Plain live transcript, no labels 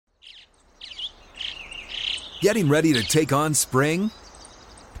Getting ready to take on spring?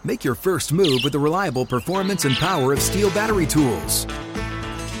 Make your first move with the reliable performance and power of Steel battery tools.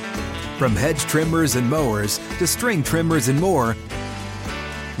 From hedge trimmers and mowers to string trimmers and more,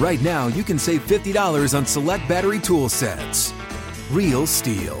 right now you can save $50 on select battery tool sets. Real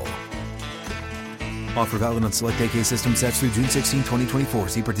Steel. Offer valid on select AK system sets through June 16, 2024.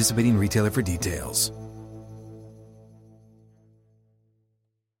 See participating retailer for details.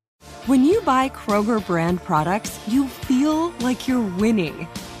 When you buy Kroger brand products, you feel like you're winning.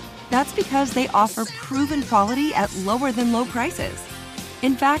 That's because they offer proven quality at lower than low prices.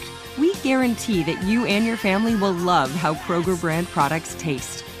 In fact, we guarantee that you and your family will love how Kroger brand products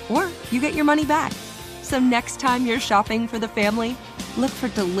taste, or you get your money back. So next time you're shopping for the family, look for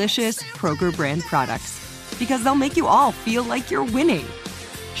delicious Kroger brand products, because they'll make you all feel like you're winning.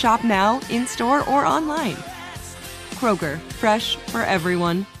 Shop now, in-store, or online. Kroger, fresh for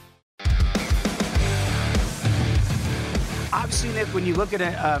everyone. Obviously, Nick, when you look at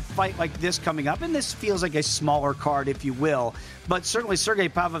a fight like this coming up, and this feels like a smaller card, if you will, but certainly Sergei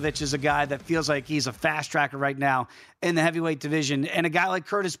Pavlovich is a guy that feels like he's a fast tracker right now in the heavyweight division. And a guy like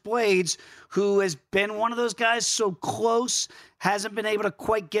Curtis Blaydes, who has been one of those guys so close, hasn't been able to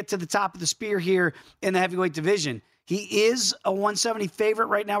quite get to the top of the spear here in the heavyweight division. He is a 170 favorite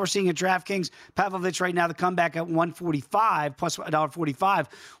right now. We're seeing at DraftKings. Pavlovich right now, the comeback at 145 plus $1.45.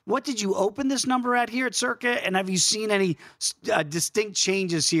 What did you open this number at here at Circa? And have you seen any distinct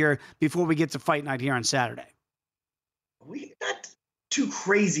changes here before we get to fight night here on Saturday? We not too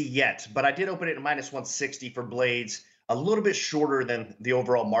crazy yet, but I did open it at minus 160 for Blaydes. A little bit shorter than the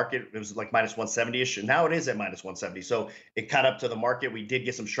overall market. It was like minus 170-ish, and now it is at minus 170. So it caught up to the market. We did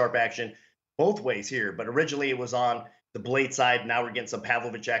get some sharp action both ways here, but originally it was on the Blaydes side. Now we're getting some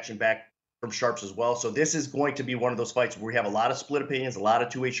Pavlovich action back from sharps as well. So this is going to be one of those fights where we have a lot of split opinions, a lot of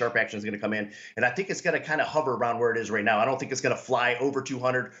two-way sharp action is going to come in, and I think it's going to kind of hover around where it is right now. I don't think it's going to fly over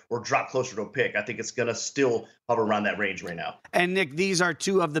 200 or drop closer to a pick. I think it's going to still hover around that range right now. And Nick, these are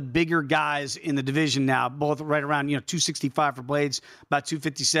two of the bigger guys in the division now, both right around 265 for Blaydes, about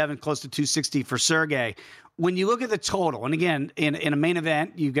 257, close to 260 for Sergei. When you look at the total, and again, in a main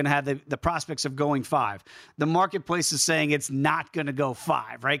event, you're going to have the prospects of going 5. The marketplace is saying it's not going to go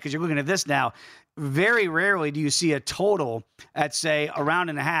 5, right? Because you're looking at this now. Very rarely do you see a total at, say, a round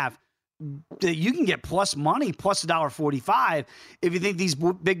and a half that you can get plus money, plus $1.45. If you think these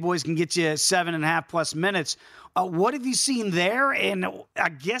big boys can get you 7.5 plus minutes, what have you seen there? And I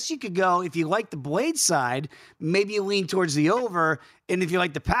guess you could go, if you like the Blaydes side, maybe you lean towards the over. And if you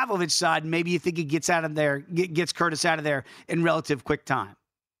like the Pavlovich side, maybe you think he gets Curtis out of there in relative quick time.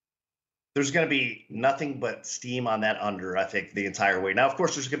 There's going to be nothing but steam on that under, I think, the entire way. Now, of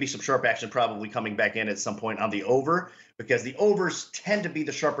course, there's going to be some sharp action probably coming back in at some point on the over, because the overs tend to be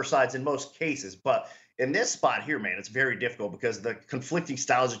the sharper sides in most cases. But in this spot here, man, it's very difficult because the conflicting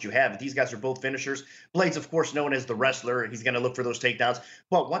styles that you have, these guys are both finishers. Blaydes, of course, known as the wrestler. He's going to look for those takedowns.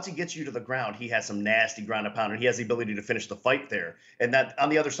 But once he gets you to the ground, he has some nasty ground and pound, and he has the ability to finish the fight there. And that on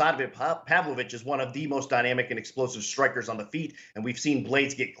the other side of it, Pavlovich is one of the most dynamic and explosive strikers on the feet, and we've seen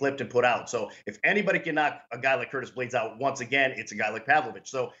Blaydes get clipped and put out. So if anybody can knock a guy like Curtis Blaydes out once again, it's a guy like Pavlovich.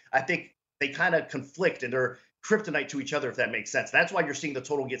 So I think they kind of conflict, and they're kryptonite to each other, if that makes sense. That's why you're seeing the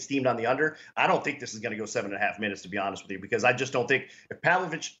total get steamed on the under. I don't think this is going to go 7.5 minutes, to be honest with you, because I just don't think if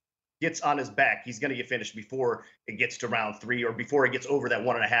Pavlovich gets on his back, he's going to get finished before it gets to round 3, or before it gets over that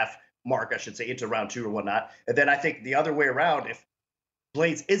 1.5 mark, I should say, into round 2 or whatnot. And then I think the other way around, if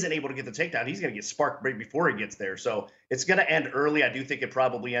Blaydes isn't able to get the takedown, he's going to get sparked right before he gets there. So it's going to end early. I do think it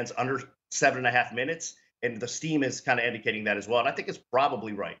probably ends under 7.5 minutes. And the steam is kind of indicating that as well. And I think it's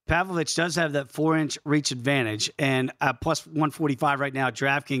probably right. Pavlovich does have that 4-inch reach advantage, and plus 145 right now,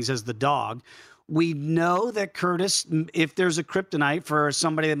 DraftKings as the dog. We know that Curtis, if there's a kryptonite for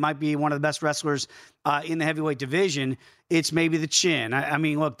somebody that might be one of the best wrestlers in the heavyweight division, it's maybe the chin. I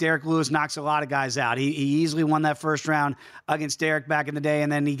mean, look, Derek Lewis knocks a lot of guys out. He easily won that first round against Derek back in the day,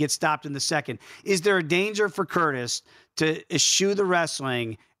 and then he gets stopped in the second. Is there a danger for Curtis to eschew the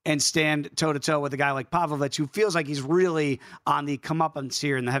wrestling and stand toe-to-toe with a guy like Pavlovich, who feels like he's really on the comeuppance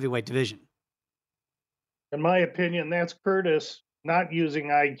here in the heavyweight division? In my opinion, that's Curtis not using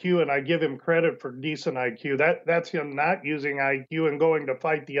IQ, and I give him credit for decent IQ. That's him not using IQ and going to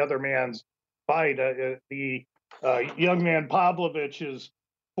fight the other man's fight. The young man Pavlovich is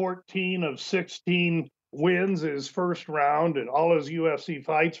 14 of 16 wins his first round, and all his UFC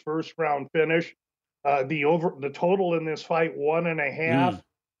fights, first round finish. The total in this fight, 1.5.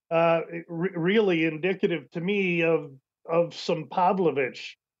 Really indicative to me of some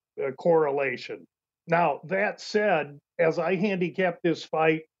Pavlovich correlation. Now, that said, as I handicap this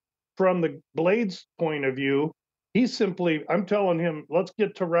fight from the Blaydes point of view, I'm telling him, let's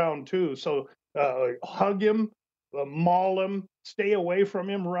get to round 2. So hug him, maul him, stay away from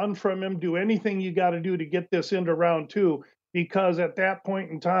him, run from him, do anything you got to do to get this into round 2. Because at that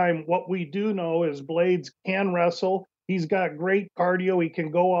point in time, what we do know is Blaydes can wrestle. He's got great cardio. He can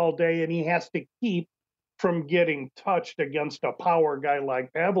go all day, and he has to keep from getting touched against a power guy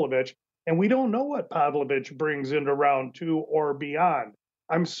like Pavlovich. And we don't know what Pavlovich brings into round 2 or beyond.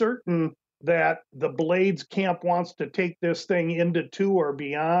 I'm certain that the Blaydes camp wants to take this thing into 2 or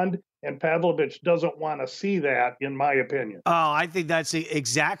beyond, and Pavlovich doesn't want to see that, in my opinion. Oh, I think that's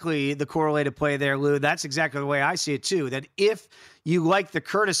exactly the correlated play there, Lou. That's exactly the way I see it, too, that if you like the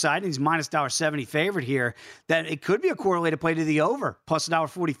Curtis side, and he's minus $1.70 favorite here, that it could be a correlated play to the over, plus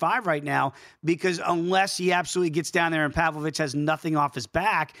 $1.45 right now, because unless he absolutely gets down there and Pavlovich has nothing off his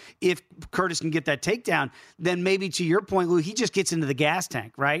back, if Curtis can get that takedown, then maybe to your point, Lou, he just gets into the gas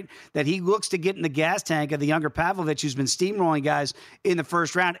tank, right? That he looks to get in the gas tank of the younger Pavlovich, who's been steamrolling guys in the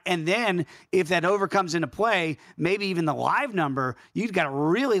first round. And then if that over comes into play, maybe even the live number, you've got to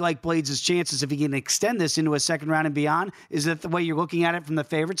really like Blaydes' chances if he can extend this into a second round and beyond. Is that the way you're looking at it from the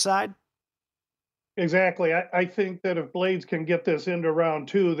favorite side? Exactly. I think that if Blaydes can get this into round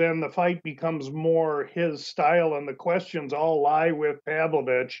 2, then the fight becomes more his style, and the questions all lie with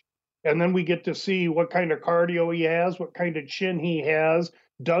Pavlovich. And then we get to see what kind of cardio he has, what kind of chin he has.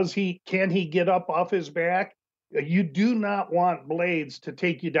 Can he get up off his back? You do not want Blaydes to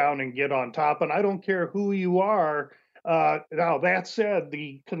take you down and get on top. And I don't care who you are. Now, that said,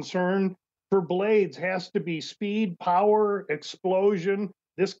 the concern for Blaydes has to be speed, power, explosion.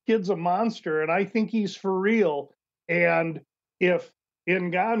 This kid's a monster, and I think he's for real. And if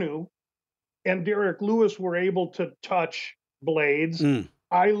Ngannou and Derek Lewis were able to touch Blaydes,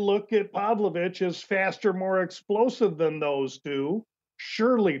 I look at Pavlovich as faster, more explosive than those two,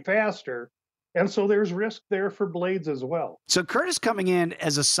 surely faster. And so there's risk there for Blaydes as well. So Curtis coming in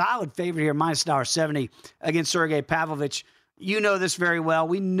as a solid favorite here, minus $1.70 against Sergei Pavlovich. You know this very well.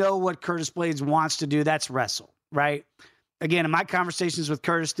 We know what Curtis Blaydes wants to do. That's wrestle, right? Again, in my conversations with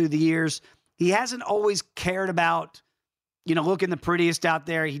Curtis through the years, he hasn't always cared about, looking the prettiest out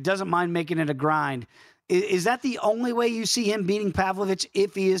there. He doesn't mind making it a grind. Is that the only way you see him beating Pavlovich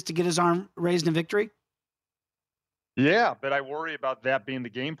if he is to get his arm raised in victory? Yeah, but I worry about that being the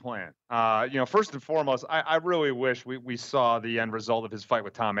game plan. First and foremost, I really wish we saw the end result of his fight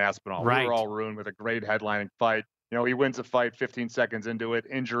with Tom Aspinall. Right. We were all ruined with a great headlining fight. He wins a fight 15 seconds into it,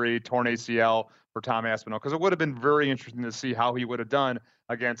 injury, torn ACL for Tom Aspinall, because it would have been very interesting to see how he would have done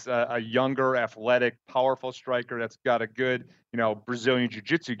against a younger, athletic, powerful striker that's got a good, Brazilian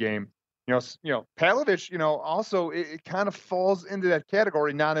jiu-jitsu game. Pavlovich, also it kind of falls into that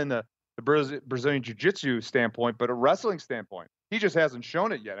category, not in the Brazilian jiu-jitsu standpoint, but a wrestling standpoint. He just hasn't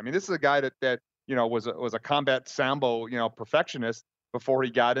shown it yet. I mean, this is a guy that was a combat sambo, perfectionist before he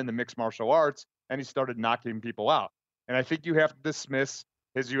got into mixed martial arts, and he started knocking people out. And I think you have to dismiss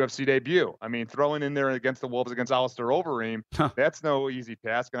his UFC debut. I mean, throwing in there against the Wolves against Alistair Overeem, that's no easy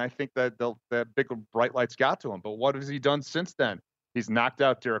task. And I think that the big bright lights got to him. But what has he done since then? He's knocked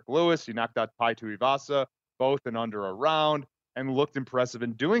out Derek Lewis. He knocked out Pai Tuivasa, both in under a round, and looked impressive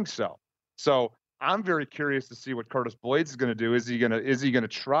in doing so. So I'm very curious to see what Curtis Blaydes is going to do. Is he going to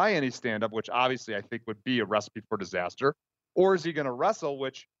try any stand-up, which obviously I think would be a recipe for disaster, or is he going to wrestle,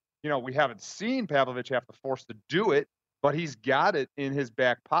 which we haven't seen Pavlovich have to force to do it, but he's got it in his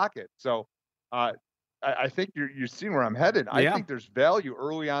back pocket. So I think you're seeing where I'm headed. I think there's value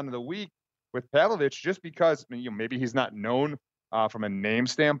early on in the week with Pavlovich, just because maybe he's not known from a name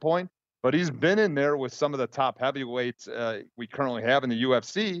standpoint, but he's been in there with some of the top heavyweights we currently have in the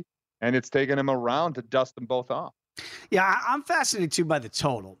UFC, and it's taken him around to dust them both off. Yeah, I'm fascinated too by the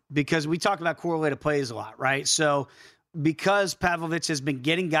total, because we talk about correlated plays a lot, right? So because Pavlovich has been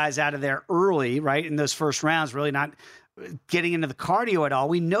getting guys out of there early, right, in those first rounds, really not getting into the cardio at all,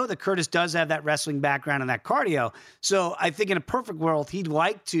 we know that Curtis does have that wrestling background and that cardio. So I think in a perfect world, he'd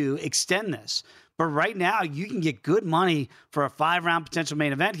like to extend this. But right now, you can get good money for a 5-round potential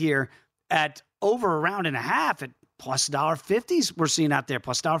main event here at over a round and a half at plus $1.50s we're seeing out there,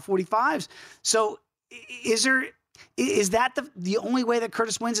 plus $1.45s. So is that the only way that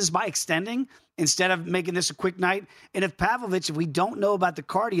Curtis wins, is by extending instead of making this a quick night? And if Pavlovich, if we don't know about the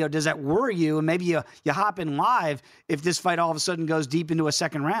cardio, does that worry you? And maybe you hop in live if this fight all of a sudden goes deep into a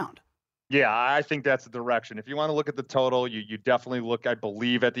second round. Yeah, I think that's the direction. If you want to look at the total, you definitely look, I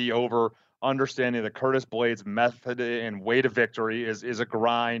believe, at the over, understanding that Curtis Blaydes' method and way to victory is a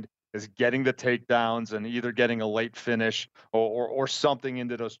grind, is getting the takedowns and either getting a late finish or something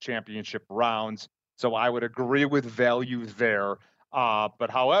into those championship rounds. So I would agree with value there. But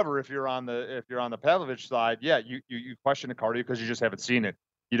however, if you're on the Pavlovich side, yeah, you question the cardio because you just haven't seen it.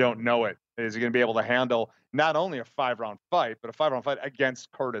 You don't know it. Is he going to be able to handle not only a 5-round fight, but a 5-round fight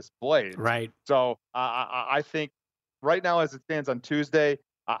against Curtis Blaydes? Right. So I think right now, as it stands on Tuesday,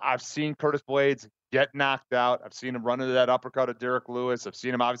 I've seen Curtis Blaydes get knocked out. I've seen him run into that uppercut of Derek Lewis. I've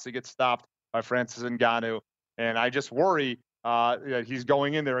seen him obviously get stopped by Francis Ngannou. And I just worry that he's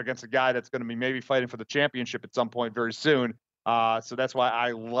going in there against a guy that's going to be maybe fighting for the championship at some point very soon. So that's why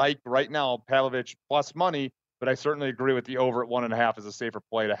I like right now Pavlovich plus money, but I certainly agree with the over at 1.5 as a safer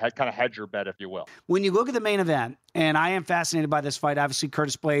play to kind of hedge your bet, if you will. When you look at the main event, and I am fascinated by this fight, obviously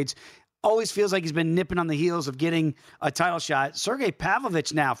Curtis Blaydes always feels like he's been nipping on the heels of getting a title shot. Sergei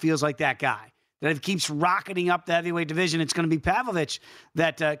Pavlovich now feels like that guy. That if he keeps rocketing up the heavyweight division, it's going to be Pavlovich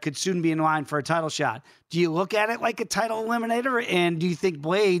that could soon be in line for a title shot. Do you look at it like a title eliminator? And do you think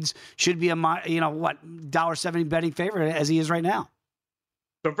Blaydes should be a, $1.70 betting favorite as he is right now?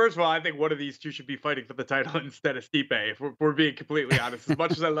 So first of all, I think one of these two should be fighting for the title instead of Stipe, if we're being completely honest. As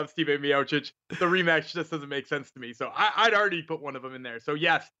much as I love Stipe Miocic, the rematch just doesn't make sense to me. So I'd already put one of them in there. So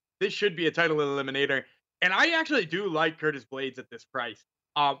yes, this should be a title eliminator. And I actually do like Curtis Blaydes at this price.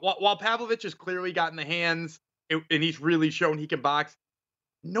 While Pavlovich has clearly gotten the hands and he's really shown he can box,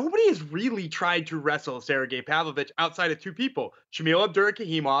 nobody has really tried to wrestle Sergei Pavlovich outside of two people. Shamil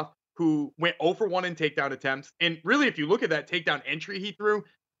Abdurakhimov, who went 0 for 1 in takedown attempts. And really, if you look at that takedown entry he threw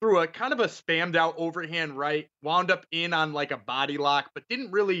a kind of a spammed out overhand right, wound up in on like a body lock, but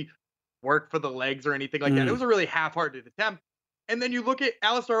didn't really work for the legs or anything like that. It was a really half-hearted attempt. And then you look at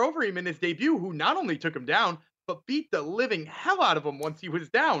Alistair Overeem in his debut, who not only took him down, but beat the living hell out of him once he was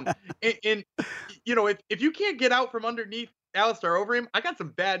down. and if you can't get out from underneath Alistair Overeem, I got some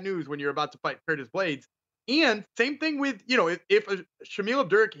bad news when you're about to fight Curtis Blaydes. And same thing with, if Shamil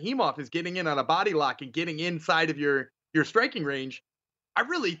Abdurakhimov is getting in on a body lock and getting inside of your striking range, I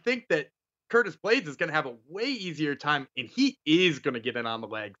really think that Curtis Blaydes is going to have a way easier time, and he is going to get in on the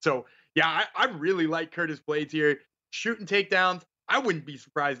leg. So, yeah, I really like Curtis Blaydes here. Shooting takedowns. I wouldn't be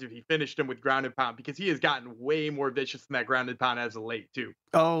surprised if he finished him with ground and pound because he has gotten way more vicious in that ground and pound as of late, too.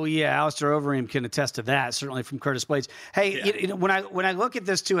 Oh, yeah. Alistair Overeem can attest to that, certainly from Curtis Blaydes. Hey, when I look at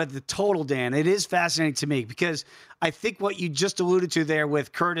this, too, at the total, Dan, it is fascinating to me because I think what you just alluded to there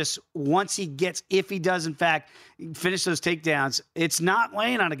with Curtis, if he does, in fact, finish those takedowns, it's not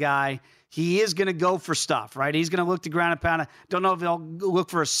laying on a guy. He is going to go for stuff, right? He's going to look to ground and pound. I don't know if he'll look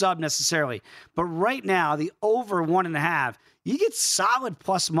for a sub necessarily. But right now, the over 1.5, you get solid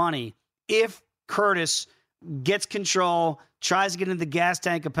plus money if Curtis gets control, tries to get into the gas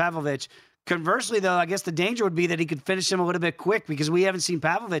tank of Pavlovich. Conversely, though, I guess the danger would be that he could finish him a little bit quick because we haven't seen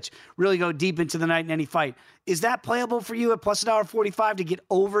Pavlovich really go deep into the night in any fight. Is that playable for you at plus $1.45 to get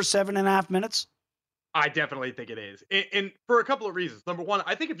over 7.5 minutes? I definitely think it is. And for a couple of reasons. Number one,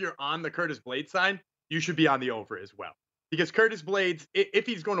 I think if you're on the Curtis Blaydes side, you should be on the over as well. Because Curtis Blaydes, if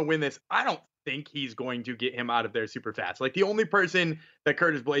he's going to win this, I don't think he's going to get him out of there super fast. Like the only person that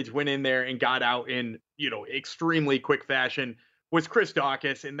Curtis Blaydes went in there and got out in, extremely quick fashion was Chris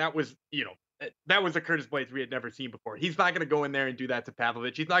Daukaus. And that was, that was a Curtis Blaydes we had never seen before. He's not going to go in there and do that to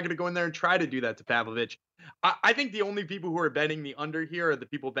Pavlovich. He's not going to go in there and try to do that to Pavlovich. I think the only people who are betting the under here are the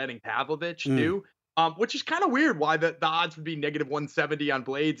people betting Pavlovich too. Which is kind of weird why the odds would be negative 170 on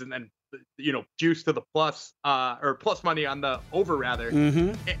Blaydes and then, juice to the plus or plus money on the over rather.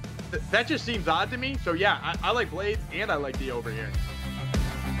 That just seems odd to me. So yeah, I like Blaydes and I like the over here.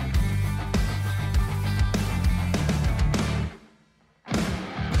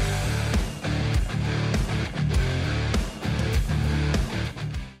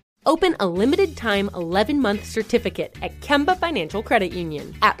 Open a limited-time 11-month certificate at Kemba Financial Credit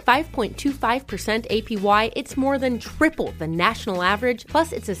Union. At 5.25% APY, it's more than triple the national average,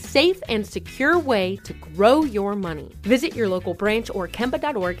 plus it's a safe and secure way to grow your money. Visit your local branch or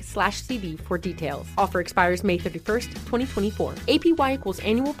kemba.org/CD for details. Offer expires May 31st, 2024. APY equals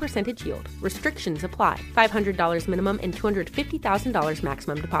annual percentage yield. Restrictions apply. $500 minimum and $250,000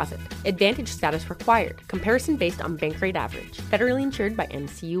 maximum deposit. Advantage status required. Comparison based on bank rate average. Federally insured by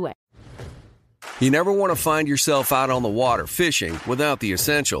NCUA. You never want to find yourself out on the water fishing without the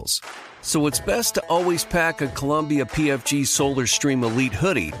essentials. So it's best to always pack a Columbia PFG Solar Stream Elite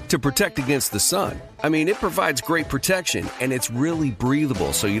hoodie to protect against the sun. I mean, it provides great protection and it's really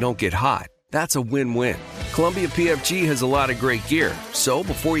breathable so you don't get hot. That's a win-win. Columbia PFG has a lot of great gear. So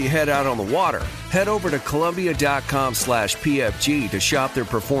before you head out on the water, head over to Columbia.com/PFG to shop their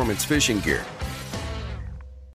performance fishing gear.